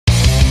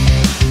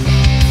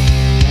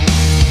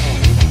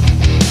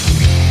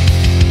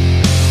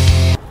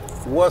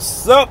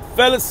What's up,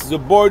 fellas? It's your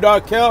boy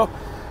Darkel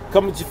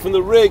coming to you from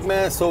the rig,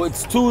 man. So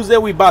it's Tuesday.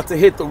 We about to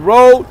hit the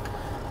road.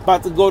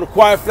 About to go to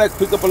Quiet Flex,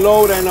 pick up a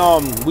load,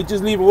 and we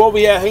just leaving where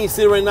we at Haines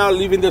City right now,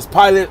 leaving this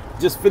pilot.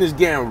 Just finished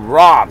getting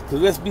robbed. Cause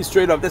let's be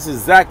straight up, that's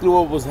exactly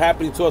what was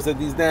happening to us at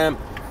these damn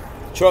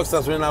truck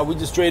stops right now. We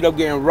just straight up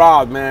getting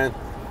robbed, man.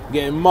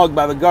 Getting mugged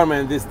by the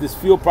government. This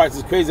fuel price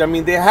is crazy. I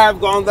mean, they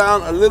have gone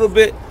down a little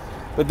bit,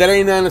 but that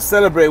ain't nothing to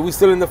celebrate. We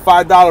still in the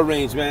 $5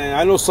 range, man.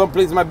 I know some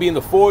places might be in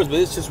the 4s, but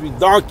it's just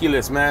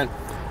ridiculous, man.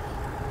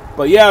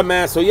 But yeah,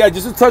 man. So yeah,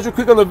 just to touch real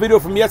quick on the video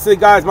from yesterday,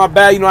 guys. My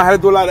bad. You know, I had to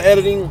do a lot of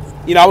editing.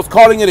 You know, I was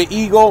calling it an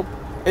Eagle,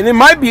 and it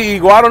might be an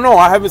Eagle. I don't know.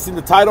 I haven't seen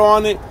the title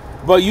on it,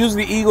 but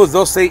usually Eagles,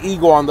 they'll say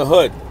Eagle on the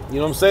hood. You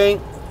know what I'm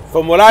saying?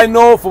 From what I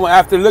know, from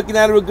after looking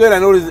at it real good, I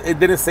noticed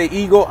it didn't say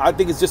Eagle. I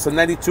think it's just a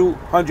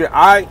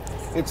 9200i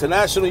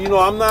International. You know,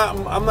 I'm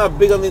not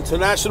big on the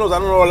internationals. I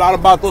don't know a lot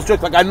about those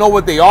trucks. Like, I know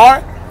what they are,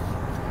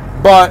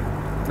 but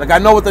like I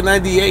know what the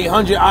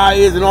 9800i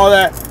is and all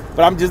that,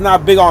 but I'm just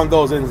not big on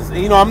those. And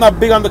you know, I'm not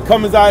big on the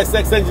Cummins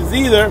ISX engines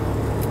either.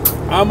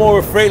 I'm more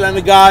a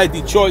Freightliner guy,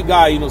 Detroit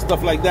guy, you know,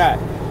 stuff like that.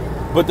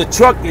 But the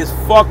truck is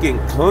fucking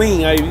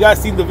clean. You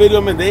guys seen the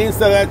video, man? The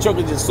inside of that truck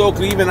is just so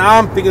clean. Even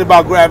I'm thinking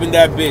about grabbing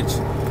that bitch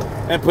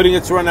and putting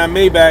it to run that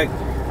Maybach.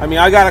 I mean,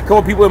 I got a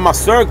couple people in my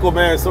circle,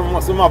 man. Some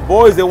of my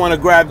boys, they want to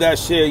grab that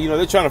shit. You know,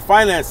 they're trying to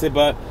finance it,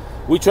 but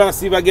we trying to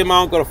see if I get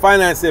my uncle to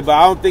finance it. But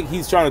I don't think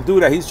he's trying to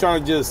do that. He's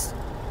trying to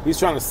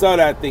sell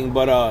that thing.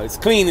 But it's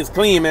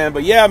clean, man.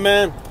 But yeah,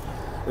 man,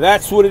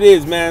 that's what it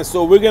is, man.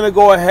 So we're gonna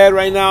go ahead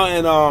right now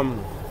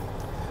and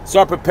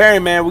start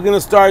preparing, man. We're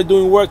gonna start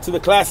doing work to the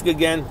Classic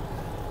again.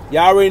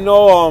 Y'all already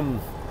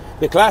know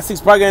the Classic's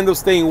probably gonna end up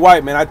staying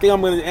white, man. I think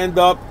I'm gonna end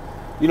up,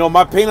 you know,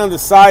 my paint on the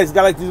sides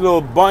got like these little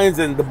buttons,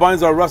 and the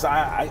buttons are rust.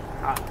 I'm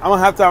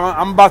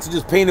about to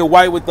just paint it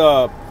white with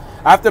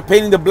after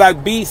painting the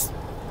Black Beast,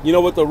 you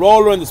know, with the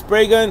roller and the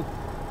spray gun.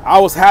 I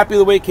was happy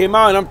the way it came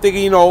out, and I'm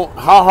thinking, you know,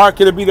 how hard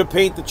could it be to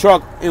paint the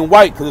truck in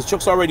white, because the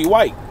truck's already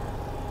white.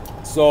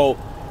 So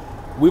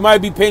we might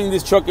be painting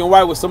this truck in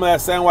white with some of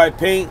that sand white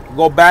paint.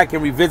 Go back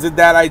and revisit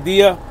that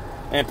idea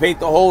and paint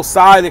the whole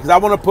side, because I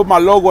want to put my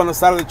logo on the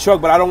side of the truck,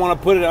 but I don't want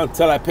to put it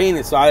until I paint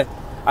it. So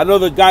I know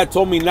the guy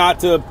told me not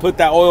to put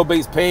that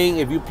oil-based paint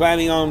if you're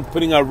planning on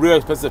putting a real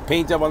expensive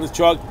paint job on this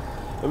truck.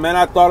 But man,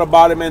 I thought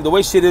about it, man. The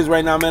way shit is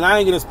right now, man, I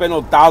ain't gonna spend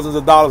no thousands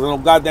of dollars on no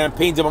goddamn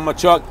paint job on my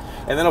truck,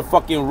 and then a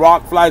fucking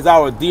rock flies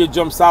out or a deer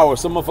jumps out or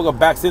some motherfucker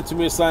backs into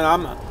me or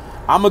something.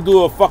 I'm gonna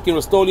do a fucking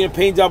Rust-Oleum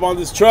paint job on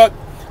this truck,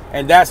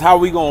 and that's how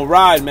we gonna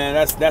ride, man.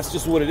 That's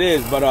just what it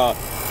is. But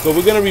so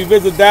we're gonna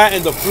revisit that.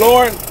 And the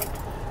floor,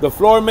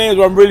 man, is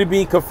what I'm really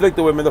being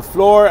conflicted with, man. The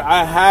floor,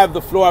 I've had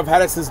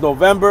it since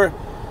November.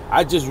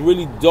 I just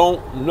really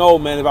don't know,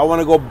 man, if I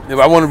want to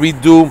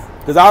redo,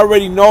 because I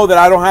already know that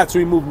I don't have to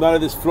remove none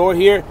of this floor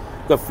here.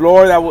 The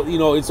floor that will, you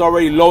know, it's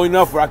already low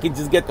enough where I can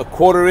just get the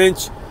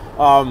 1/4-inch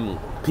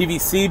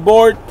PVC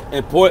board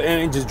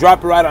and just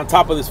drop it right on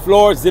top of this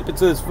floor, zip it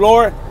to this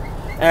floor,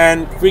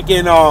 and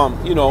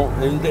freaking you know,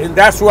 and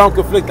that's where I'm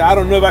conflicted. I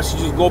don't know if I should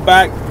just go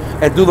back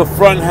and do the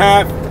front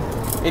half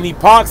in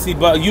epoxy,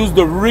 but use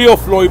the real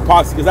floor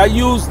epoxy, because I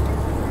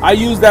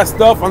use that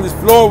stuff on this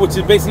floor, which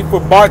is basically for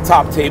bar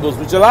top tables,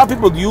 which a lot of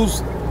people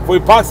use for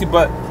epoxy,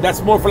 but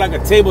that's more for like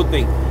a table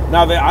thing.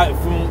 Now that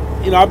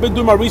I've been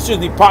doing my research,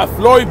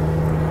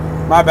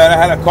 my bad, I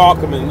had a call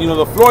come in. You know,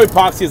 the floor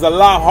epoxy is a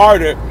lot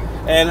harder,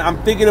 and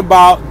I'm thinking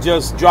about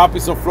just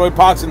dropping some floor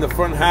epoxy in the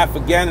front half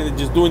again, and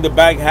just doing the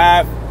back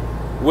half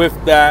with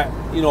that,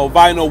 you know,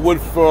 vinyl wood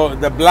floor,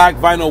 the black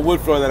vinyl wood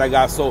floor that I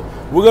got. So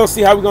we're gonna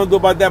see how we're gonna do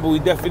about that, but we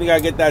definitely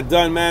gotta get that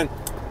done, man.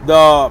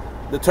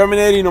 The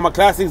Terminator, you know, my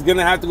Classic is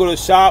gonna have to go to the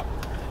shop.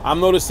 I'm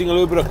noticing a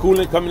little bit of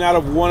coolant coming out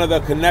of one of the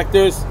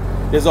connectors.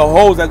 There's a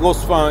hose that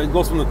goes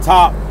from the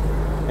top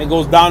and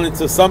goes down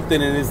into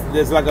something, and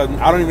there's like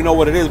I don't even know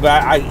what it is,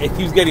 but it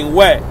keeps getting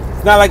wet.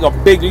 It's not like a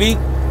big leak,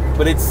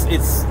 but it's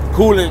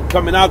coolant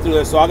coming out through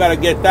there, so I gotta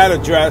get that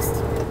addressed,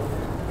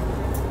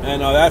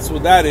 and that's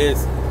what that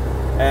is.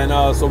 And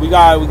so we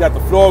got the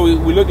floor.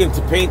 We're looking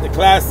to paint the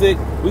Classic.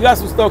 We got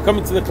some stuff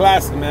coming to the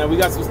Classic, man. We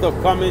got some stuff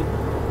coming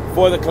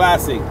for the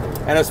Classic.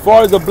 And as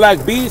far as the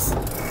Black Beast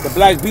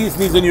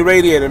needs a new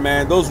radiator,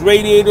 man. Those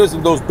radiators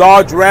and those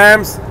Dodge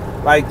Rams,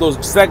 like those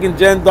 2nd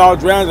gen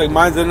Dodge Rams, like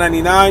mine's a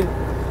 99,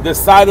 the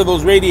side of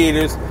those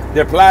radiators,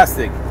 they're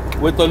plastic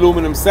with the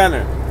aluminum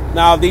center.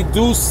 Now, they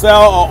do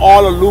sell an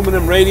all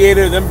aluminum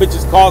radiator. Them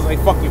bitches cost like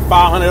fucking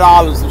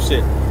 $500 some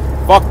shit.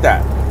 Fuck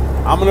that.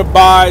 I'm gonna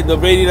buy the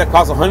radiator that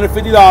costs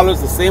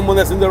 $150, the same one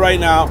that's in there right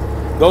now.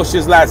 Those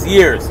shits last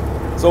years.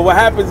 So what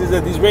happens is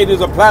that these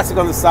radiators are plastic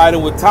on the side,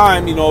 and with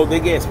time, you know, they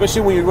get,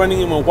 especially when you're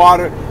running them in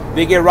water,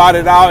 they get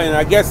rotted out. And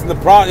I guess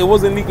it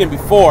wasn't leaking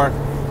before.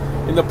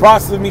 In the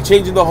process of me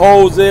changing the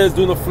hoses,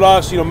 doing the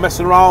flush, you know,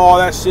 messing around all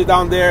that shit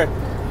down there,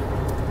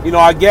 you know,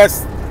 I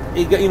guess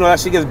that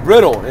shit gets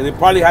brittle, and it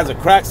probably has a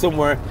crack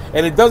somewhere.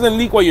 And it doesn't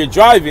leak while you're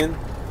driving,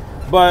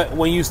 but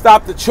when you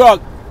stop the truck,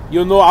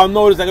 I'll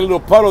notice like a little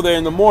puddle there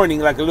in the morning,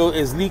 like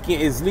it's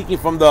leaking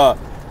from the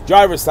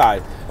driver's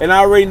side. And I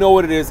already know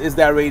what it is. It's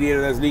that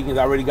radiator that's leaking.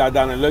 I already got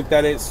down and looked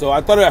at it. So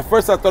I thought at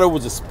first I thought it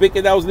was a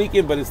spigot that was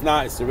leaking, but it's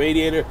not. It's the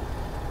radiator.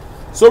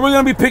 So we're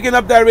going to be picking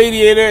up that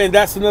radiator, and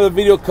that's another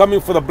video coming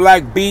for the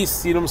Black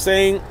Beast. You know what I'm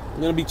saying? I'm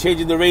going to be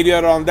changing the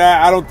radiator on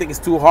that. I don't think it's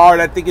too hard.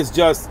 I think it's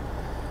just,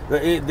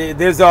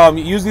 there's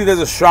usually there's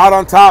a shroud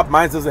on top.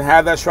 Mine doesn't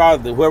have that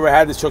shroud. Whoever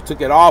had this truck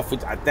took it off,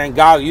 which I thank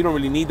God. You don't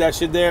really need that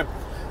shit there.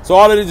 So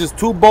all it is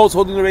 2 bolts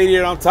holding the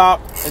radiator on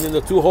top, and then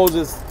the 2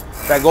 hoses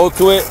that go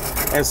to it.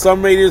 And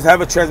some radiators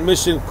have a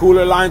transmission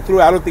cooler line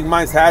through it. I don't think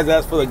mine has.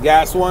 That's for the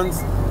gas ones.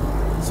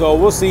 So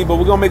we'll see, but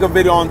we're going to make a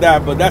video on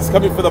that. But that's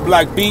coming for the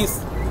Black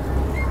Beast.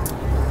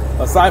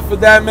 Aside from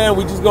that, man,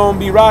 we just gonna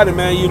be riding,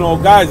 man. You know,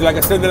 guys, like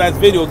I said in the last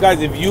video,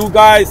 guys, if you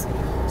guys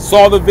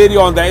saw the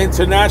video on the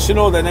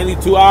International, the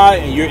 92i,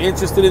 and you're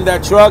interested in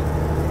that truck,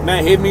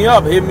 man, hit me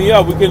up. Hit me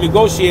up. We can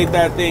negotiate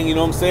that thing, you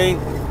know what I'm saying?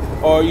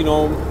 Or, you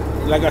know,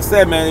 like I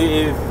said,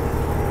 man,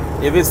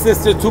 if it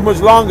sits there too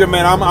much longer,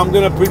 man, I'm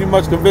gonna pretty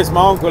much convince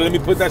my uncle, let me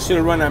put that shit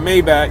and run that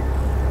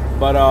Maybach.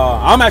 But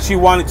I'm actually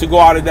wanting to go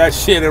out of that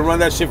shit and run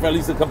that shit for at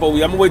least a couple of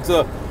weeks. I'm gonna wait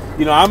till,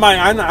 you know, I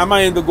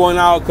might end up going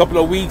out a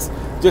couple of weeks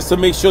just to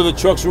make sure the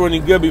truck's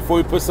running good before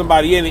we put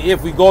somebody in it,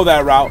 if we go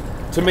that route,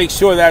 to make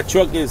sure that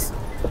truck is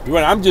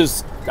running. I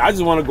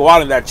just want to go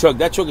out in that truck.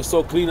 That truck is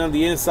so clean on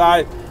the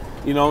inside.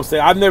 You know what I'm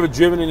saying? I've never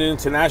driven in an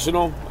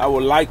International. I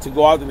would like to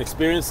go out and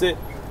experience it.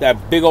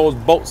 That big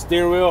old boat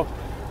steering wheel.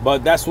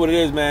 But that's what it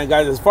is, man,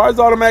 guys. As far as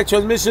automatic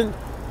transmission,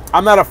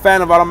 I'm not a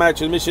fan of automatic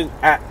transmission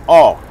at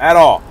all.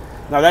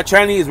 Now, that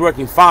tranny is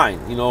working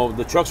fine. You know,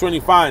 the truck's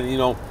running fine, you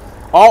know.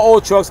 All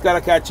old trucks gotta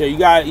catch air. You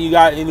got, you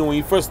know, when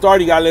you first start,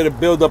 you gotta let it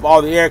build up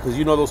all the air, because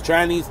you know those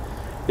trannies,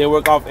 they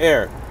work off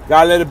air.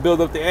 Gotta let it build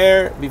up the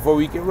air before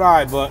we can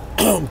ride. But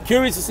I'm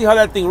curious to see how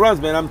that thing runs,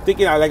 man. I'm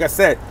thinking, like I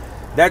said,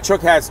 that truck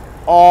has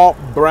all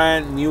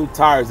brand new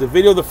tires. The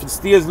video, the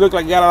steers look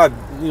like you got a lot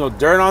of, you know,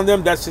 dirt on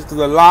them. That's just because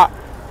a lot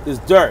is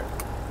dirt.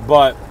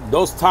 But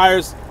those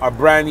tires are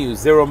brand new,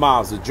 0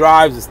 miles. The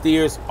drives, the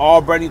steers,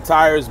 all brand new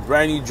tires,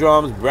 brand new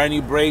drums, brand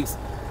new brakes.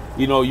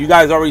 You know, you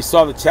guys already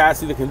saw the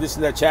chassis, the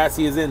condition that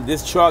chassis is in.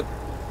 This truck,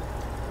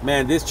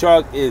 man, this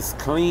truck is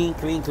clean.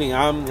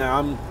 I'm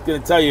gonna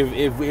tell you,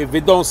 if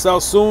it don't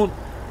sell soon,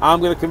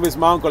 I'm gonna convince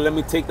my uncle, let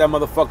me take that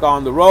motherfucker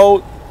on the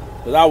road,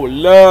 because I would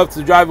love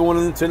to drive in one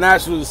of the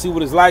Internationals to see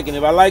what it's like. And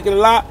if I like it a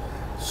lot,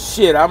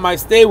 shit, I might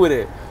stay with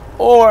it.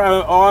 Or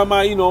I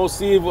might, you know,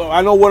 see if,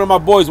 I know one of my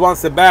boys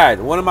wants it bad.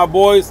 One of my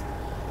boys,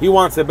 he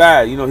wants it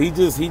bad. You know, he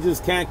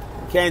just can't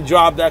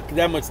drop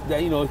that much.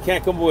 You know, he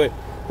can't come with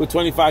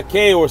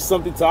 25K or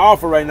something to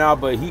offer right now,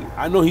 but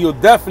I know he'll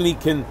definitely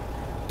can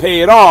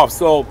pay it off.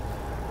 So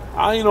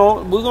you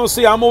know, we're gonna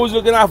see. I'm always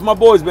looking out for my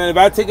boys, man. If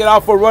I take it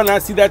out for a run and I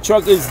see that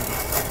truck is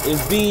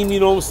deemed, you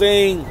know what I'm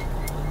saying,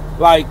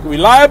 like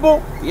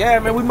reliable, yeah,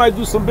 man, we might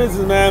do some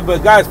business, man.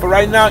 But guys, for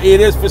right now,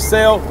 it is for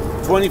sale.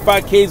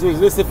 25K was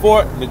listed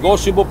for,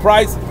 negotiable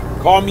price.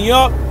 Call me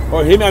up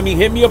or hit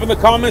me up in the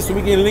comments so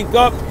we can link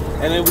up,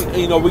 and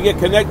then we get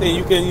connected, and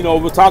you can, you know,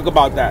 we'll talk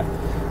about that.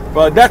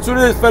 But that's what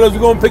it is, fellas. We're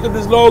going to pick up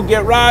this load,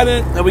 get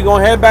riding, and we're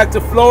going to head back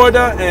to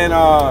Florida and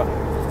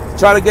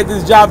try to get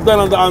this job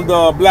done on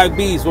the Black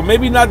Beast. Well,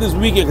 maybe not this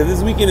weekend, because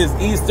this weekend is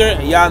Easter,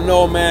 and y'all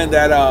know, man,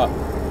 that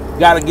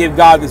got to give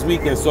God this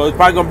weekend. So it's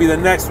probably going to be the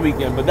next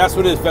weekend. But that's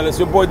what it is, fellas.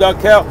 Your boy,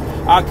 Doug Kell.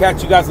 I'll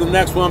catch you guys in the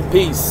next one.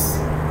 Peace.